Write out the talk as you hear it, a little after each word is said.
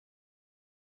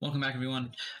Welcome back,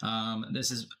 everyone. This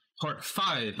is part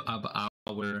 5 of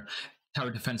our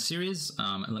tower defense series.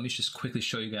 And let me just quickly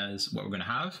show you guys what we're going to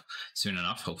have soon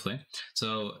enough, hopefully.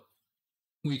 So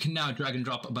we can now drag and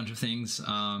drop a bunch of things.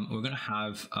 We're going to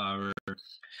have our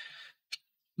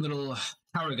little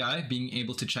tower guy being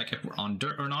able to check if we're on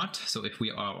dirt or not. So if we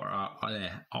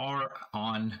are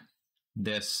on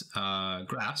this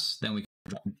grass, then we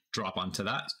can drop onto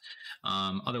that.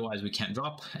 Otherwise we can't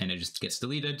drop and it just gets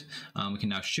deleted. We can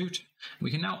now shoot.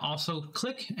 We can now also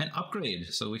click and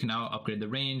upgrade. So we can now upgrade the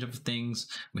range of things.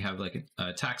 We have like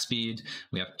attack speed,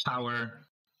 we have power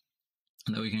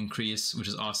that we can increase, which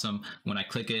is awesome. When I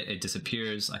click it, it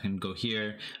disappears. I can go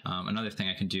here. Another thing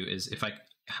I can do is if I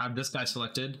have this guy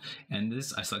selected and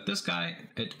I select this guy,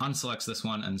 it unselects this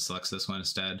one and selects this one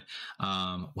instead.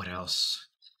 What else?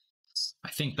 I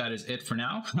think that is it for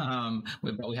now,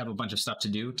 but we have a bunch of stuff to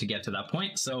do to get to that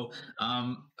point. So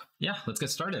yeah, let's get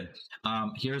started.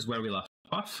 Here's where we left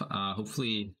off.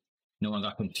 Hopefully no one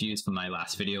got confused from my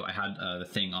last video. I had the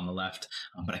thing on the left,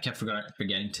 but I kept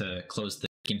forgetting to close the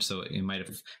game, so it might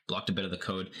have blocked a bit of the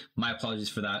code. My apologies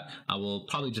for that. I will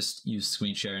probably just use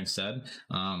screen share instead.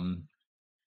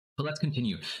 But let's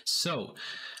continue. So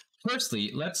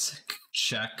firstly, let's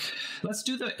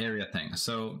do the area thing.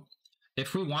 So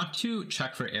if we want to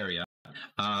check for area,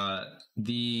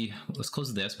 let's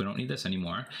close this. We don't need this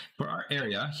anymore. For our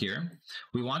area here,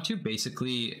 we want to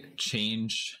basically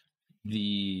change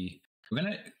we're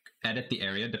going to edit the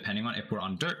area depending on if we're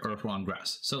on dirt or if we're on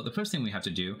grass. So the first thing we have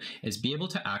to do is be able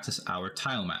to access our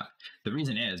tile map. The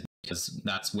reason is because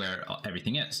that's where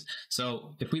everything is.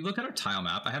 So if we look at our tile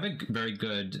map, I have a very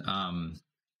good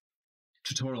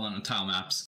tutorial on tile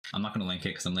maps. I'm not going to link it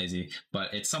because I'm lazy,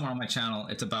 but it's somewhere on my channel.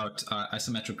 It's about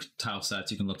isometric tile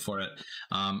sets. You can look for it.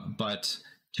 But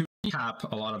to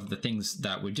recap a lot of the things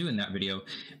that we do in that video,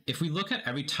 if we look at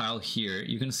every tile here,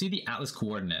 you can see the atlas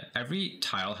coordinate. Every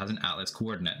tile has an atlas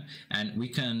coordinate, and we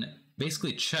can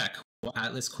basically check what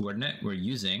atlas coordinate we're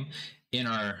using in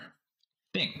our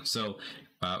thing. So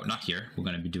not here. We're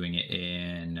going to be doing it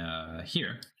in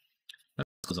here.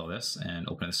 Close all this and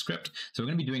open the script. So we're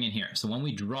going to be doing it here. So when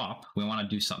we drop, we want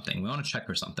to do something. We want to check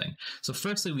for something. So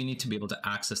firstly, we need to be able to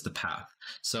access the path.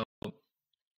 So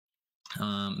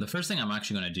the first thing I'm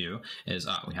actually going to do is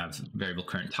we have variable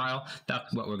current tile.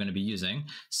 That's what we're going to be using.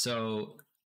 So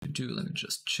let me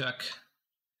just check.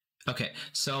 Okay,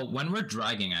 so when we're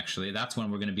dragging, actually, that's when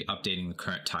we're going to be updating the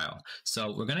current tile.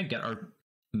 So we're going to get our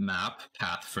map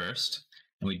path first.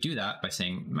 And we do that by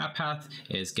saying map path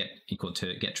is get equal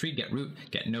to get tree, get root,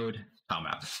 get node, tile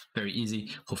map. Very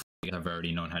easy. Hopefully I've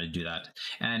already known how to do that.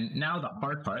 And now the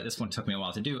hard part, this one took me a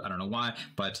while to do. I don't know why,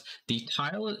 but the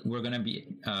tile, we're going to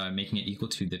be making it equal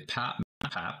to the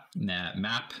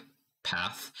map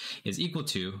path is equal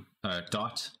to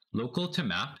dot local to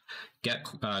map get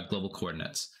global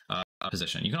coordinates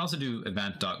position. You can also do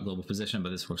event dot global position, but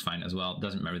this works fine as well. It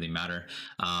doesn't really matter.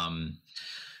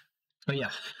 But yeah.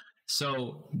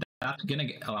 So that's going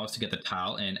to allow us to get the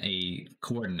tile in a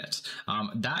coordinate.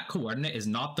 That coordinate is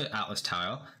not the atlas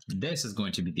tile. This is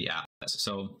going to be the atlas.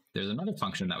 So there's another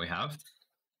function that we have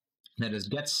that is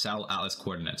get cell atlas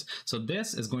coordinates. So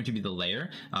this is going to be the layer.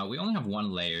 We only have one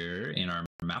layer in our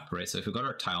map, right? So if we go to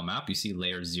our tile map, you see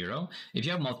layer 0. If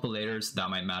you have multiple layers, that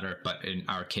might matter. But in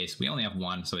our case, we only have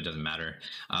one, so it doesn't matter.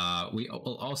 We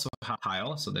will also have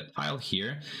tile. So the tile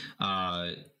here,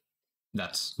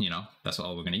 that's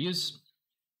all we're going to use.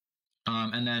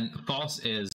 And then false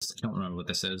is, I don't remember what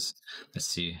this is. Let's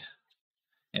see.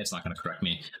 It's not going to correct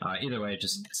me. Either way,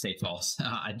 just say false.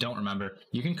 I don't remember.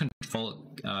 You can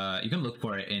you can look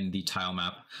for it in the tile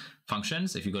map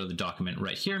functions. If you go to the document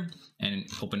right here and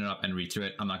open it up and read through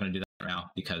it, I'm not going to do that right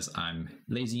now because I'm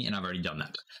lazy and I've already done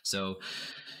that. So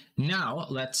now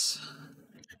let's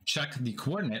check the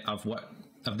coordinate of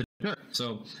the dirt.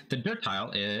 So the dirt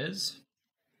tile is,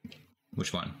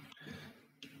 which one?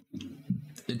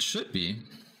 It should be.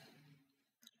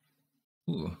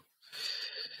 Ooh.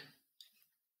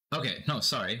 Okay, no,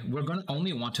 sorry. We're going to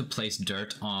only want to place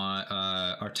dirt on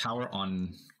our tower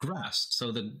on grass.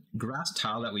 So the grass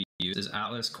tile that we use is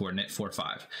atlas coordinate 4,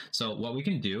 5. So what we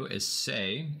can do is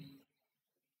say,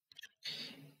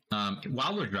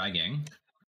 while we're dragging,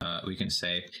 we can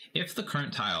say if the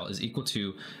current tile is equal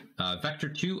to vector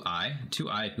 2i,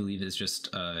 I believe is just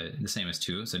the same as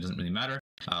 2, so it doesn't really matter.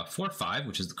 4, 5,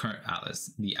 which is the current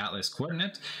atlas, the atlas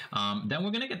coordinate. Then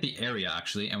we're going to get the area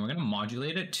actually, and we're going to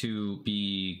modulate it to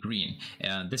be green.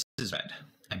 And this is red,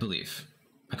 I believe.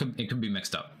 It could be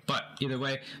mixed up, but either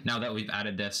way, now that we've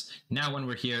added this, now when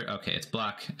we're here, okay, it's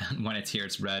black, and when it's here,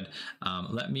 it's red.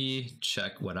 Let me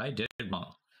check what I did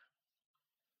wrong.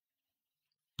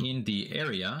 in the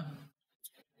area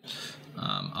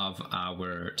of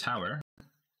our tower,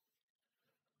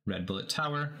 red bullet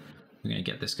tower, we're going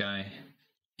to get this guy,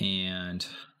 and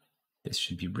this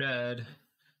should be red.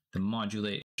 The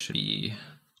modulate should be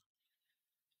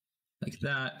like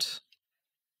that.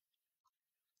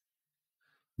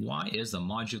 Why is the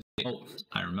modulate? Oh,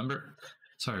 I remember.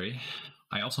 Sorry.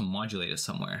 I also modulated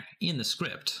somewhere in the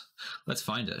script. Let's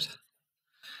find it.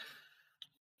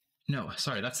 No,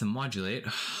 sorry, that's the modulate.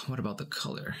 What about the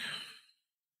color?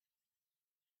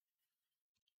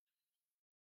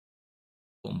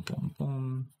 Boom, boom,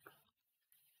 boom.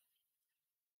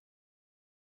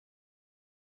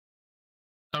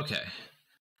 Okay.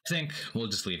 I think we'll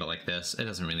just leave it like this. It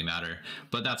doesn't really matter,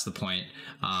 but that's the point.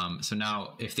 So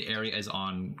now if the area is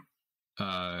on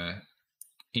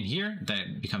in here, then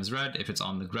it becomes red. If it's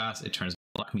on the grass, it turns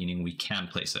black, meaning we can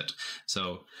place it.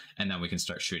 So, and then we can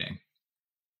start shooting.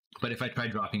 But if I try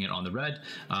dropping it on the red,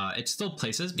 it still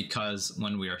places, because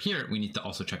when we are here, we need to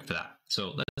also check for that.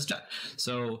 So let's check.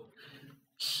 So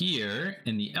here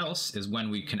in the else is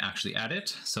when we can actually add it.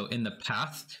 So in the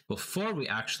path, before we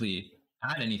actually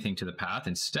add anything to the path,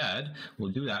 instead,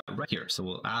 we'll do that right here. So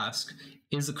we'll ask,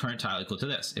 is the current tile equal to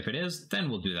this? If it is, then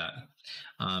we'll do that.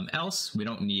 Else, we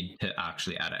don't need to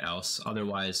actually add an else.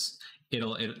 Otherwise,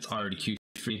 it's already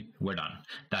Q3. We're done.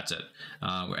 That's it.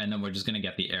 And then we're just going to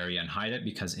get the area and hide it,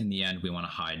 because in the end, we want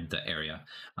to hide the area.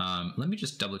 Let me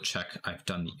just double check I've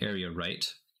done the area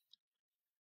right.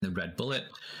 The red bullet.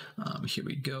 Here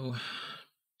we go.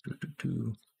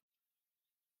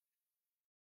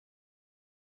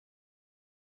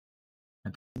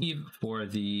 I believe for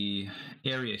the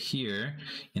area here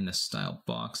in the style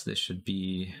box, this should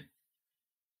be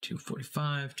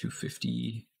 245,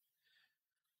 250,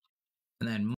 and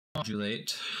then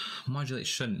modulate. Modulate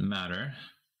shouldn't matter.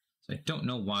 So I don't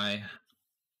know why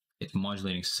it's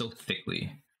modulating so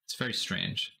thickly. It's very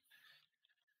strange.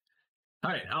 All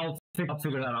right, I'll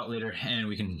figure that out later, and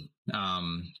we can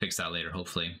fix that later,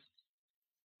 hopefully.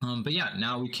 But yeah,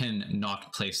 now we can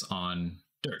not place on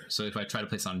dirt. So if I try to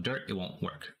place on dirt, it won't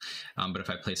work. But if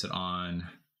I place it on,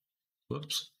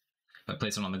 whoops, if I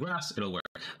place it on the grass, it'll work.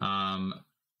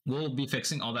 We'll be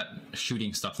fixing all that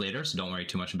shooting stuff later, so don't worry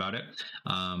too much about it.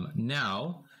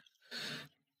 Now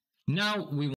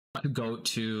we want to go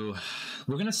to,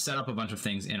 we're going to set up a bunch of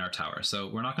things in our tower. So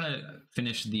we're not going to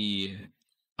finish the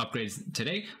upgrades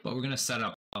today, but we're going to set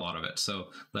up a lot of it. So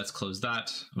let's close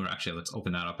that, or actually let's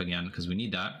open that up again, because we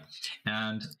need that.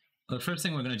 And the first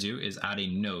thing we're going to do is add a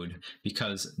node,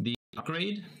 because the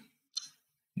upgrade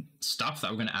stuff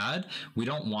that we're going to add, we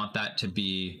don't want that to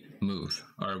be move,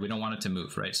 or we don't want it to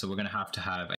move, right? So we're going to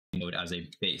have a node as a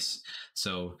base.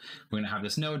 So we're going to have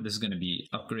this node. This is going to be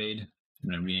upgrade. I'm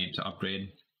going to rename it to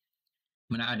upgrade.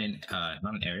 I'm going to add in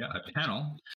not an area, a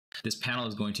panel. This panel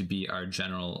is going to be our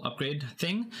general upgrade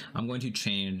thing. I'm going to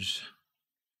change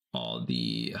all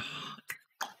the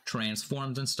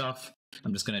transforms and stuff.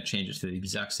 I'm just going to change it to the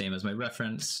exact same as my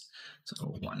reference. So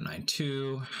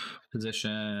 192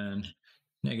 position,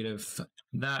 negative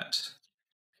that.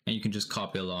 And you can just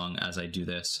copy along as I do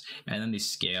this. And then the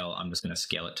scale, I'm just going to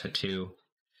scale it to 2.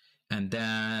 And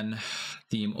then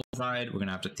theme override, we're going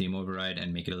to have to theme override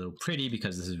and make it a little pretty,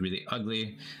 because this is really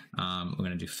ugly. We're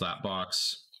going to do flat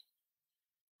box.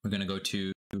 We're going to go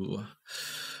to, we're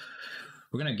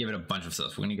going to give it a bunch of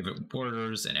stuff. We're going to give it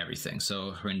borders and everything.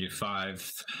 So we're going to do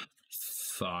 5,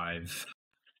 5,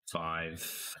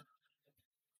 5,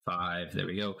 5. There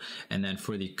we go. And then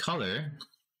for the color,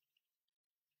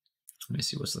 let me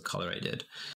see, what's the color I did?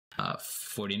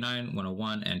 49,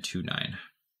 101, and 29.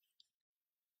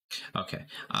 Okay.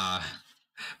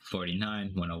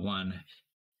 49, 101,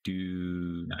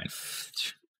 29.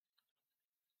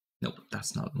 Nope,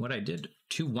 that's not what I did.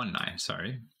 219,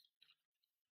 sorry.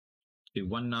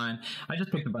 219. I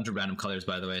just picked a bunch of random colors,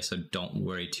 by the way, so don't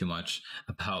worry too much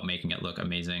about making it look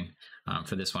amazing.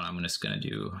 For this one, I'm just going to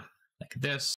do like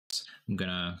this. I'm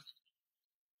going to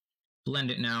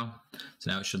blend it now. So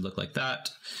now it should look like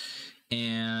that.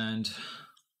 And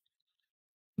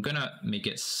I'm going to make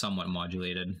it somewhat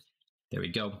modulated. There we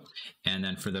go. And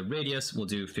then for the radius, we'll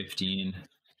do 15,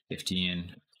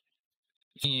 15,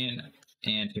 15,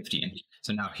 and 15.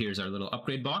 So now here's our little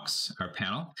upgrade box, our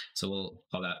panel. So we'll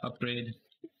call that upgrade.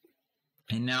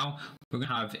 And now we're going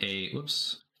to have a,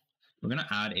 whoops, we're going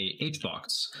to add a H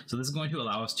box. So this is going to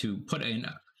allow us to put in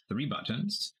 3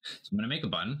 buttons. So I'm going to make a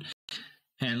button.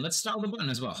 And let's style the button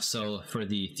as well. So for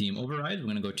the theme override, we're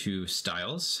going to go to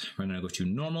styles. We're going to go to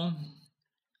normal,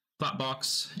 flat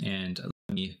box, and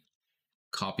let me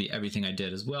copy everything I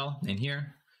did as well in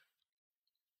here.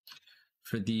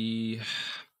 For the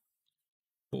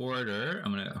border,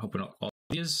 I'm going to open up all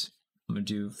these. I'm going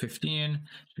to do 15,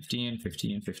 15,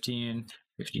 15, 15,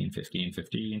 15, 15,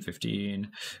 15, 15.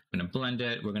 I'm going to blend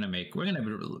it. We're going to have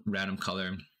a random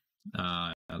color,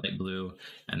 light blue.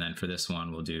 And then for this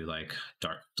one, we'll do like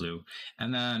dark blue.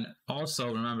 And then also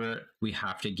remember, we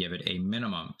have to give it a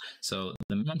minimum. So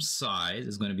the minimum size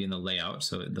is going to be in the layout.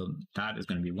 So that is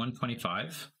going to be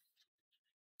 125.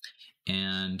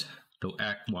 And the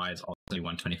Y is also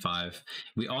 125.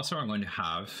 We also are going to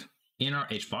have in our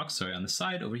HBox, sorry, on the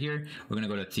side over here, we're going to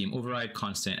go to theme override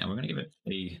constant, and we're going to give it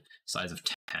a size of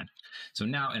 10. So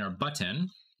now in our button,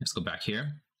 let's go back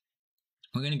here.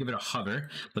 We're going to give it a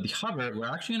hover, but the hover, we're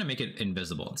actually going to make it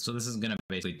invisible. So this is going to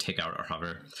basically take out our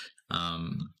hover.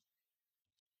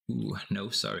 No,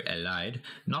 sorry, I lied.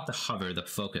 Not the hover, the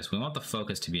focus. We want the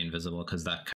focus to be invisible because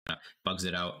that kind of bugs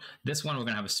it out. This one, we're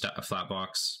going to have a flat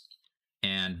box.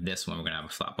 And this one, we're going to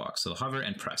have a flat box. So hover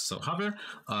and press. So hover,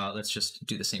 let's just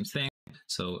do the same thing.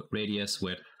 So radius,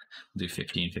 width, we'll do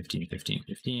 15, 15, 15,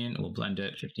 15. We'll blend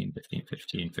it, 15, 15,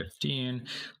 15, 15.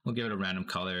 We'll give it a random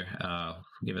color.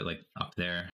 We'll give it like up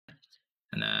there.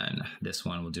 And then this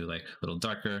one we'll do like a little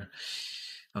darker.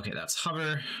 Okay, that's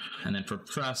hover. And then for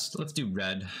pressed, let's do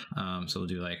red. So we'll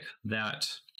do like that.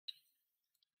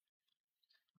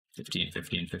 15,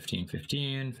 15, 15,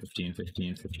 15, 15,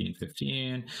 15, 15,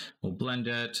 15. We'll blend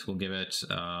it. We'll give it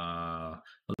a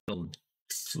little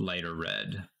lighter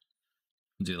red.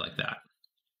 We'll do like that.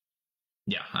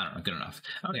 Yeah, I don't know, good enough.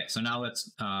 Okay, so now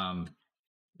let's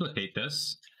duplicate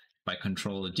this by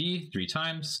Control-D 3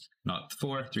 times, not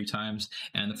 4, 3 times.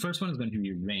 And the first one is going to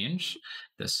be range.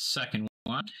 The second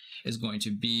one is going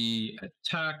to be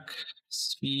attack,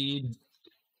 speed.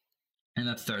 And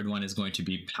the third one is going to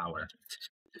be power.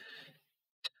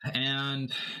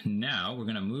 And now we're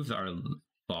going to move our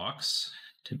box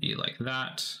to be like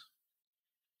that.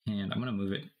 And I'm going to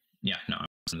move it. Yeah, no, I'm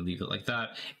just going to leave it like that.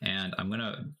 And I'm going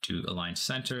to do align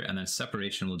center, and then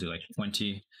separation we'll do like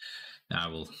 20.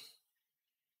 We'll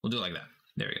do it like that.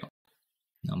 There we go.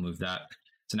 I'll move that.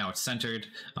 So now it's centered.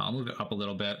 I'll move it up a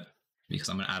little bit because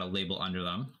I'm going to add a label under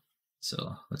them.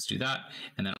 So let's do that.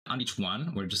 And then on each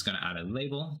one, we're just going to add a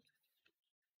label.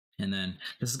 And then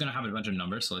this is going to have a bunch of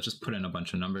numbers. So let's just put in a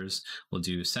bunch of numbers. We'll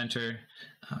do center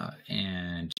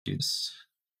and do this.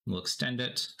 We'll extend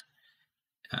it.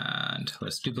 And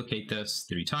let's duplicate this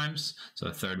 3 times. So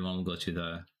the third one will go to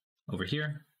the over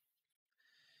here.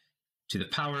 To the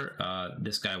power,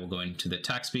 this guy will go into the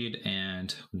attack speed,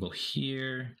 and we'll go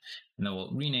here. And then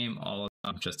we'll rename all of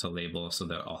them just to label so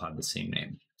they'll all have the same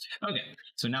name. Okay,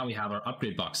 so now we have our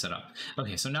upgrade box set up.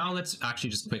 Okay, so now let's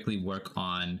actually just quickly work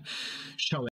on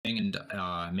showing and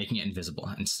making it invisible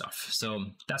and stuff. So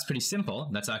that's pretty simple.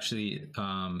 That's actually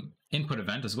input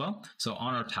event as well. So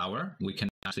on our tower, we can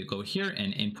actually go here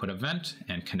and input event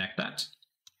and connect that.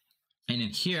 And in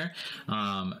here,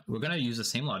 we're going to use the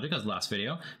same logic as last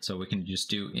video. So we can just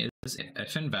do is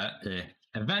if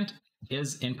event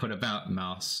is input about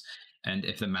mouse. And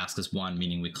if the mask is 1,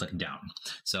 meaning we click down.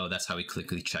 So that's how we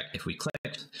quickly check if we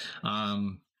clicked.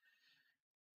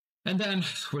 And then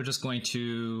we're just going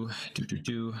to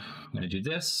I'm going to do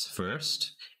this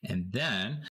first, and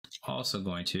then also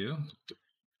going to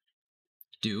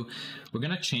we're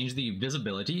going to change the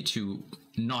visibility to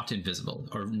not invisible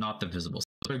or not the visible.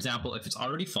 For example, if it's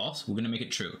already false, we're going to make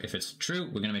it true. If it's true,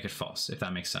 we're going to make it false, if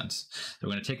that makes sense. So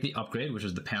we're going to take the upgrade, which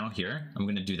is the panel here, and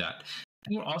we're going to do that.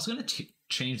 And we're also going to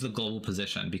change the global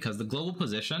position, because the global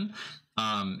position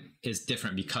is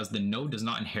different because the node does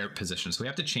not inherit position. So we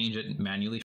have to change it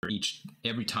manually for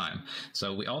every time.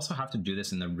 So we also have to do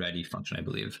this in the ready function, I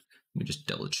believe. Let me just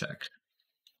double check.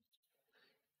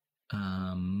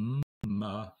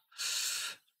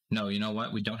 No, you know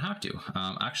what? We don't have to,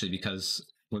 actually, because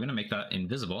we're going to make that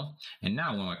invisible. And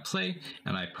now when I play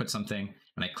and I put something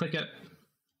and I click it,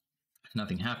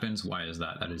 nothing happens. Why is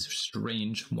that? That is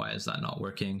strange. Why is that not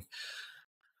working?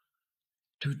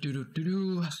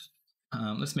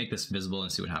 Let's make this visible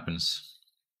and see what happens.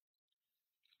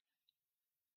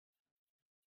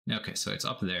 Okay, so it's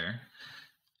up there.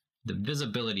 The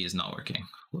visibility is not working.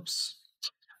 Whoops.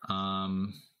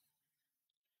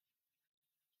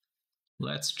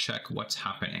 Let's check what's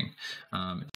happening.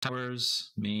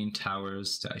 Towers, main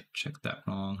towers. Did I check that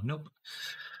wrong? Nope.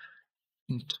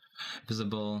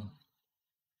 Visible.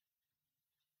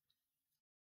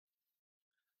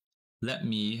 Let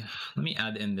me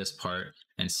add in this part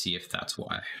and see if that's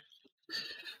why.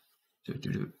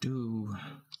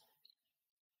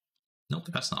 Nope,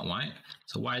 that's not why.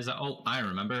 So why is that? Oh, I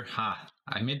remember.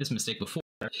 I made this mistake before.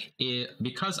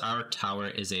 Because our tower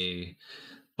is a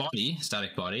body,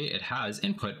 static body, it has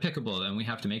input pickable, and we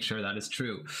have to make sure that is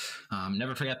true.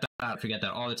 Never forget I forget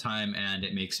that all the time, and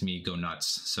it makes me go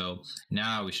nuts. So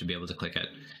now we should be able to click it,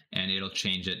 and it'll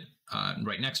change it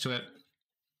right next to it.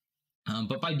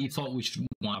 But by default, we should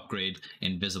want to upgrade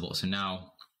invisible. So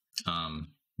now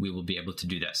we will be able to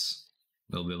do this.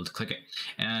 We'll be able to click it.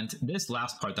 And this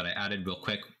last part that I added real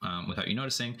quick without you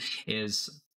noticing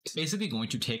is it's basically going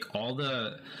to take all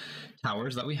the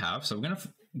towers that we have. So we're going to,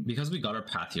 because we got our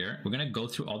path here, we're going to go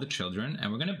through all the children,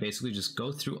 and we're going to basically just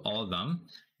go through all of them.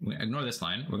 Ignore this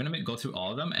line. We're going to go through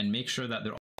all of them and make sure that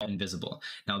they're all invisible.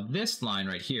 Now this line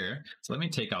right here, so let me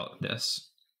take out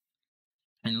this.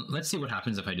 And let's see what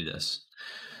happens if I do this.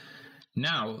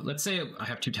 Now, let's say I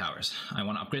have 2 towers. I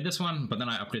want to upgrade this one, but then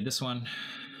I upgrade this one,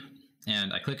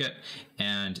 and I click it,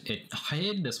 and it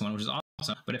hid this one, which is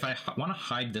awesome. But if I want to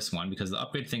hide this one, because the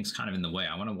upgrade thing's kind of in the way,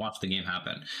 I want to watch the game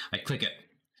happen, I click it,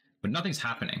 but nothing's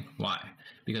happening. Why?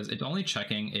 Because it's only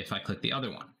checking if I click the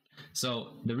other one.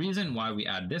 So the reason why we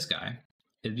add this guy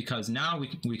is because now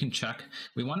we can check.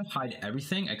 We want to hide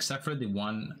everything except for the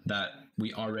one that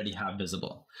we already have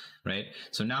visible, right?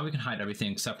 So now we can hide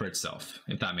everything except for itself,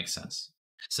 if that makes sense.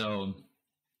 So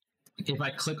if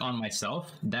I click on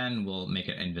myself, then we'll make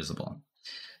it invisible.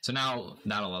 So now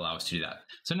that'll allow us to do that.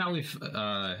 So now we've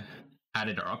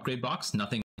added our upgrade box.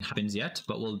 Nothing happens yet,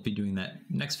 but we'll be doing that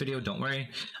next video, don't worry.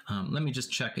 Let me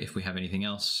just check if we have anything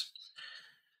else.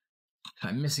 If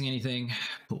I'm missing anything.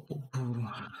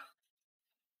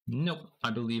 Nope,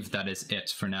 I believe that is it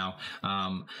for now.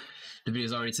 The video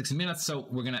is already 60 minutes, so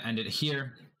we're going to end it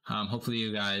here. Hopefully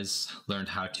you guys learned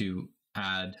how to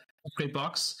add upgrade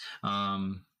box.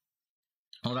 All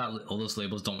those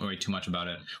labels, don't worry too much about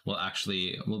it.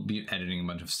 We'll be editing a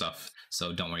bunch of stuff,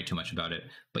 so don't worry too much about it.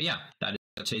 But yeah, that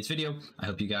is today's video. I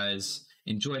hope you guys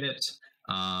enjoyed it.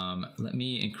 Let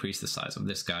me increase the size of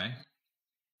this guy.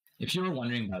 If you were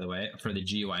wondering, by the way, for the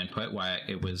GUI input, why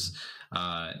it was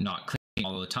not clicking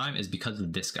all the time is because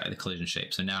of this guy, the collision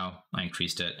shape. So now I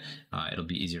increased it. It'll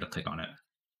be easier to click on it.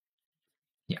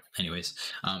 Yeah, anyways,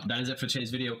 that is it for today's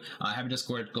video. I have a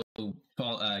Discord.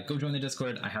 Go join the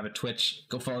Discord. I have a Twitch.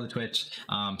 Go follow the Twitch.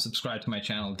 Subscribe to my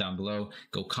channel down below.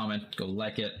 Go comment. Go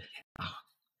like it.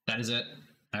 That is it.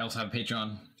 I also have a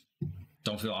Patreon.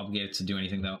 Don't feel obligated to do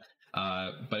anything, though.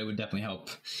 But it would definitely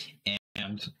help.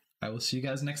 And I will see you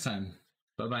guys next time.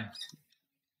 Bye-bye.